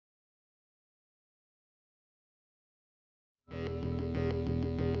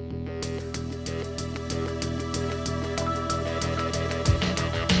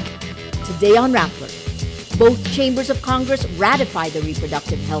Wednesday on Rappler. Both chambers of Congress ratify the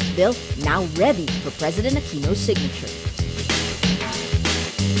reproductive health bill, now ready for President Aquino's signature.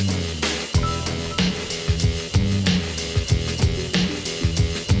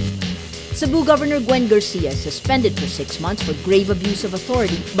 Cebu Governor Gwen Garcia is suspended for 6 months for grave abuse of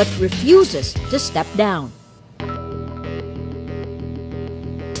authority but refuses to step down.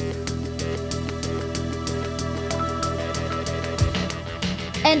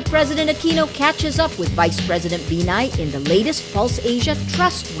 And President Aquino catches up with Vice President Binay in the latest Pulse Asia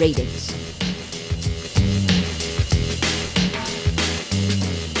Trust ratings.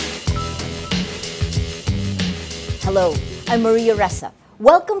 Hello, I'm Maria Ressa.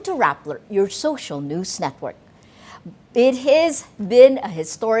 Welcome to Rappler, your social news network. It has been a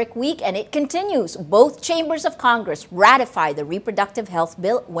historic week and it continues. Both chambers of Congress ratify the reproductive health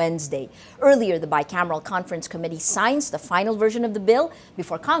bill Wednesday. Earlier, the bicameral conference committee signs the final version of the bill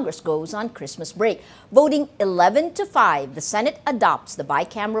before Congress goes on Christmas break. Voting 11-5, the Senate adopts the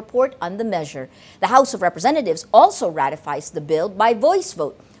bicam report on the measure. The House of Representatives also ratifies the bill by voice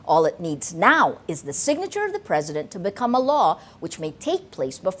vote. All it needs now is the signature of the president to become a law, which may take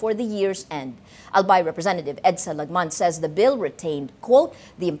place before the year's end. Albay Representative Edsa Lagman says the bill retained, quote,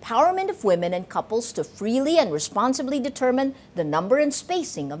 the empowerment of women and couples to freely and responsibly determine the number and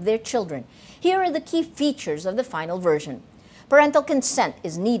spacing of their children. Here are the key features of the final version. Parental consent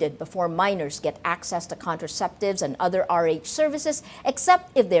is needed before minors get access to contraceptives and other RH services,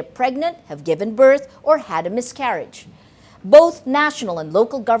 except if they're pregnant, have given birth, or had a miscarriage. Both national and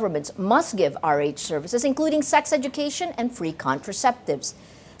local governments must give RH services, including sex education and free contraceptives.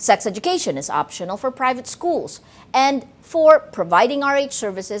 Sex education is optional for private schools, and for providing RH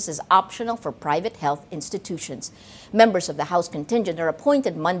services is optional for private health institutions. Members of the House contingent are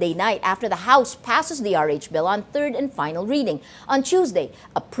appointed Monday night after the House passes the RH bill on third and final reading. On Tuesday,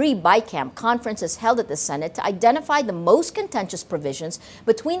 a pre-BICAM conference is held at the Senate to identify the most contentious provisions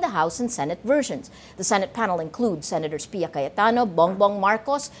between the House and Senate versions. The Senate panel includes Senators Pia Cayetano, Bongbong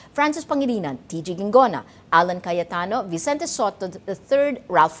Marcos, Francis Pangilinan, T.G. Gingona, Alan Cayetano, Vicente Soto III,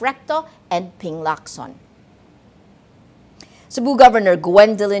 Ralph Recto, and Ping Lacson. Cebu Governor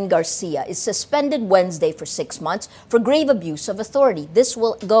Gwendolyn Garcia is suspended Wednesday for 6 months for grave abuse of authority. This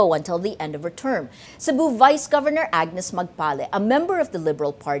will go until the end of her term. Cebu Vice Governor Agnes Magpale, a member of the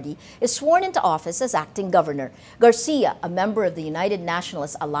Liberal Party, is sworn into office as acting governor. Garcia, a member of the United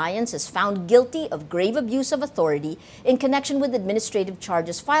Nationalist Alliance, is found guilty of grave abuse of authority in connection with administrative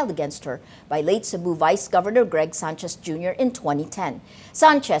charges filed against her by late Cebu Vice Governor Greg Sanchez Jr. in 2010.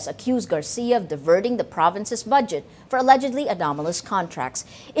 Sanchez accused Garcia of diverting the province's budget for allegedly anomalous contracts.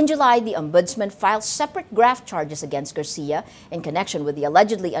 In July, the Ombudsman filed separate graft charges against Garcia in connection with the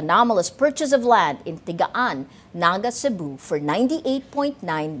allegedly anomalous purchase of land in Tigaan, Naga, Cebu for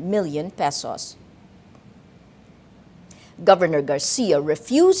 98.9 million pesos. Governor Garcia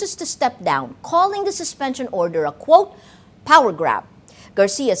refuses to step down, calling the suspension order a, quote, power grab.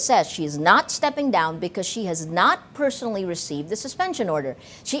 Garcia says she is not stepping down because she has not personally received the suspension order.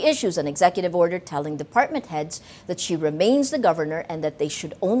 She issues an executive order telling department heads that she remains the governor and that they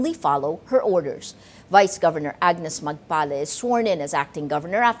should only follow her orders. Vice Governor Agnes Magpale is sworn in as acting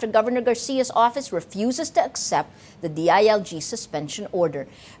governor after Governor Garcia's office refuses to accept the DILG suspension order.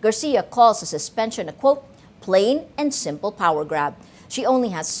 Garcia calls the suspension a, quote, plain and simple power grab. She only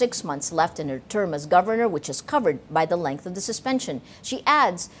has 6 months left in her term as governor, which is covered by the length of the suspension. She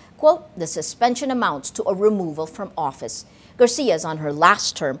adds, quote, the suspension amounts to a removal from office. Garcia is on her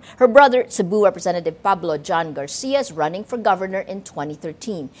last term. Her brother, Cebu Representative Pablo John Garcia, is running for governor in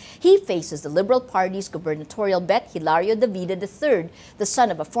 2013. He faces the Liberal Party's gubernatorial bet, Hilario Davide III, the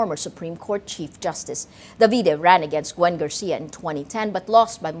son of a former Supreme Court Chief Justice. Davide ran against Gwen Garcia in 2010 but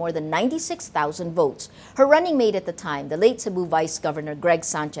lost by more than 96,000 votes. Her running mate at the time, the late Cebu Vice Governor Greg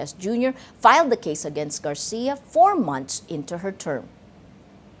Sanchez Jr., filed the case against Garcia 4 months into her term.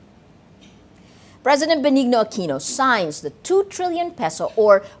 President Benigno Aquino signs the 2 trillion peso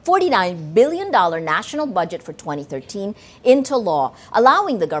or $49 billion national budget for 2013 into law,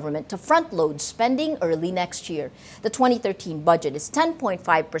 allowing the government to front-load spending early next year. The 2013 budget is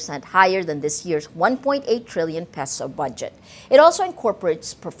 10.5% higher than this year's 1.8 trillion peso budget. It also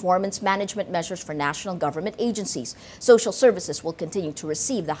incorporates performance management measures for national government agencies. Social services will continue to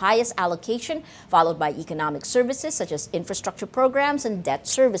receive the highest allocation, followed by economic services such as infrastructure programs and debt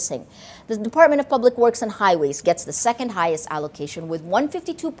servicing. The Department of Public Works and Highways gets the second highest allocation with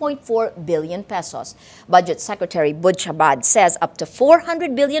 152.4 billion pesos. Budget Secretary Bud Chabad says up to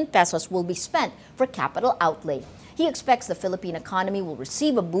 400 billion pesos will be spent for capital outlay. He He expects the Philippine economy will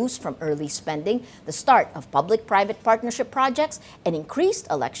receive a boost from early spending, the start of public-private partnership projects, and increased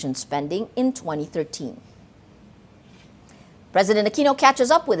election spending in 2013. President Aquino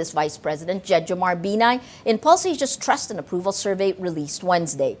catches up with his Vice President, Jed Jomar Binay, in Pulse Asia's Trust and Approval Survey released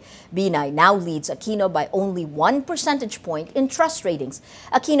Wednesday. Binay now leads Aquino by only 1 percentage point in trust ratings.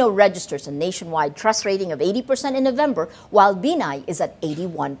 Aquino registers a nationwide trust rating of 80% in November, while Binay is at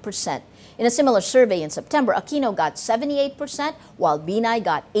 81%. In a similar survey in September, Aquino got 78%, while Binay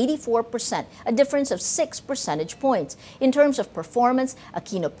got 84%, a difference of 6 percentage points. In terms of performance,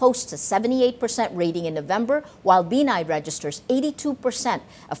 Aquino posts a 78% rating in November, while Binay registers 82%,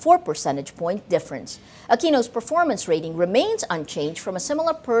 a 4 percentage point difference. Aquino's performance rating remains unchanged from a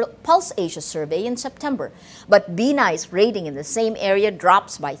similar Pulse Asia survey in September, but Binay's rating in the same area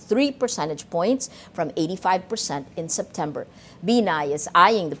drops by 3 percentage points from 85% in September. Binay is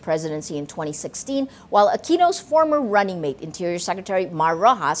eyeing the presidency in 2016, while Aquino's former running mate, Interior Secretary Mar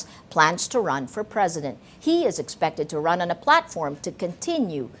Rojas, plans to run for president. He is expected to run on a platform to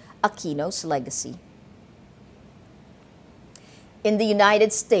continue Aquino's legacy. In the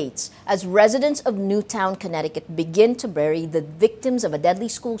United States, as residents of Newtown, Connecticut begin to bury the victims of a deadly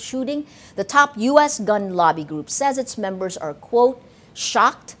school shooting, the top U.S. gun lobby group says its members are, quote,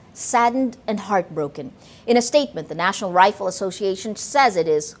 shocked, saddened, and heartbroken. In a statement, the National Rifle Association says it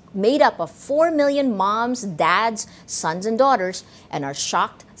is made up of 4 million moms, dads, sons, and daughters, and are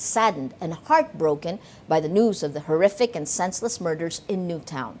shocked, saddened, and heartbroken by the news of the horrific and senseless murders in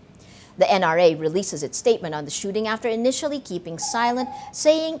Newtown. The NRA releases its statement on the shooting after initially keeping silent,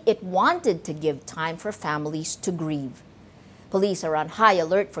 saying it wanted to give time for families to grieve. Police are on high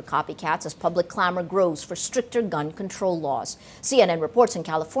alert for copycats as public clamor grows for stricter gun control laws. CNN reports in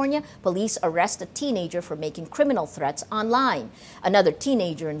California, police arrest a teenager for making criminal threats online. Another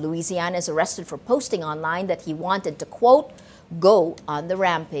teenager in Louisiana is arrested for posting online that he wanted to, quote, go on the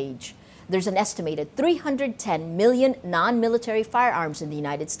rampage. There's an estimated 310 million non-military firearms in the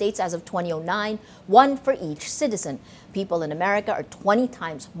United States as of 2009, one for each citizen. People in America are 20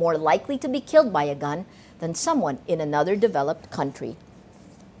 times more likely to be killed by a gun than someone in another developed country.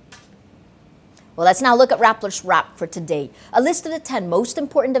 Well, let's now look at Rappler's Wrap for today, a list of the 10 most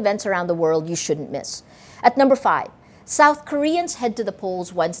important events around the world you shouldn't miss. At number 5, South Koreans head to the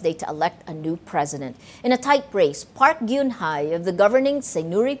polls Wednesday to elect a new president. In a tight race, Park Geun-hye of the governing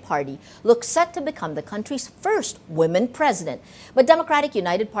Saenuri Party looks set to become the country's first woman president. But Democratic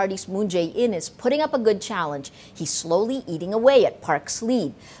United Party's Moon Jae-in is putting up a good challenge. He's slowly eating away at Park's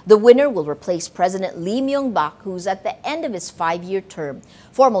lead. The winner will replace President Lee Myung-bak, who's at the end of his 5-year term.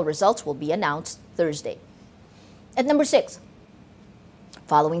 Formal results will be announced Thursday. At number 6,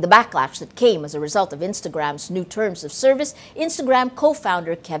 following the backlash that came as a result of Instagram's new terms of service, Instagram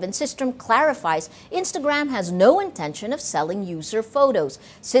co-founder Kevin Systrom clarifies Instagram has no intention of selling user photos.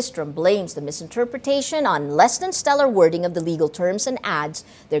 Systrom blames the misinterpretation on less than stellar wording of the legal terms and adds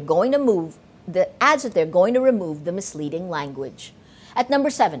that they're going to remove the misleading language. At number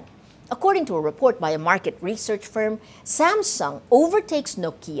 7, according to a report by a market research firm, Samsung overtakes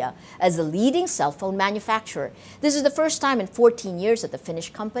Nokia as the leading cell phone manufacturer. This is the first time in 14 years that the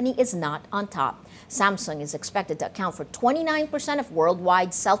Finnish company is not on top. Samsung is expected to account for 29% of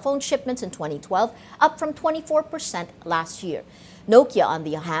worldwide cell phone shipments in 2012, up from 24% last year. Nokia, on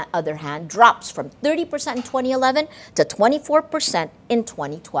the other hand, drops from 30% in 2011 to 24% in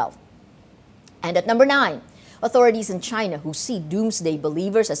 2012. And at number 9, authorities in China, who see doomsday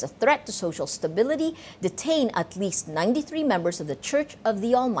believers as a threat to social stability, detain at least 93 members of the Church of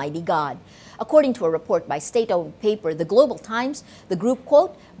the Almighty God. According to a report by state-owned paper The Global Times, the group,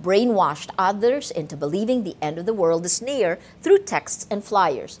 quote, brainwashed others into believing the end of the world is near through texts and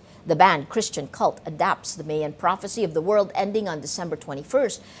flyers. The banned Christian cult adapts the Mayan prophecy of the world ending on December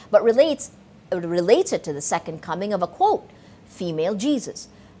 21st, but relates it to the second coming of a, quote, female Jesus.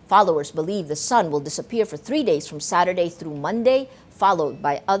 Followers believe the sun will disappear for 3 days from Saturday through Monday, followed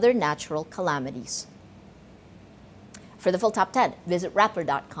by other natural calamities. For the full top 10, visit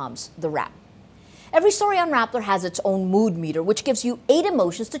Rappler.com's The Wrap. Every story on Rappler has its own mood meter, which gives you 8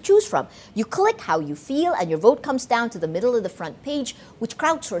 emotions to choose from. You click how you feel, and your vote comes down to the middle of the front page, which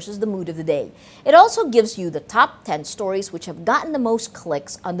crowdsources the mood of the day. It also gives you the top 10 stories which have gotten the most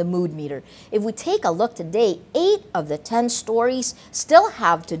clicks on the mood meter. If we take a look today, 8 of the 10 stories still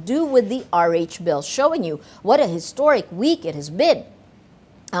have to do with the RH bill, showing you what a historic week it has been.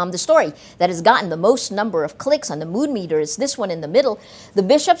 The story that has gotten the most number of clicks on the mood meter is this one in the middle. The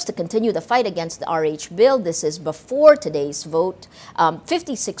bishops to continue the fight against the RH bill. This is before today's vote.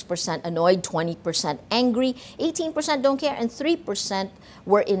 56% annoyed, 20% angry, 18% don't care, and 3%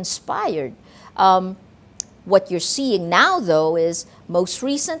 were inspired. What you're seeing now, though, is most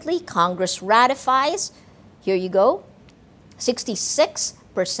recently Congress ratifies, here you go,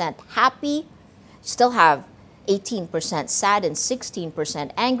 66% happy, still have 18% sad and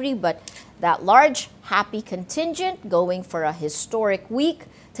 16% angry, but that large happy contingent going for a historic week.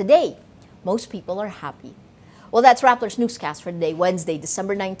 Today, most people are happy. Well, that's Rappler's Newscast for today, Wednesday,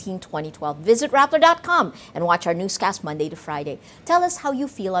 December 19, 2012. Visit Rappler.com and watch our newscast Monday to Friday. Tell us how you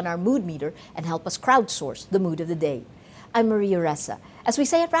feel on our mood meter and help us crowdsource the mood of the day. I'm Maria Ressa. As we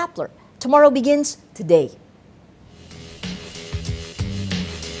say at Rappler, tomorrow begins today.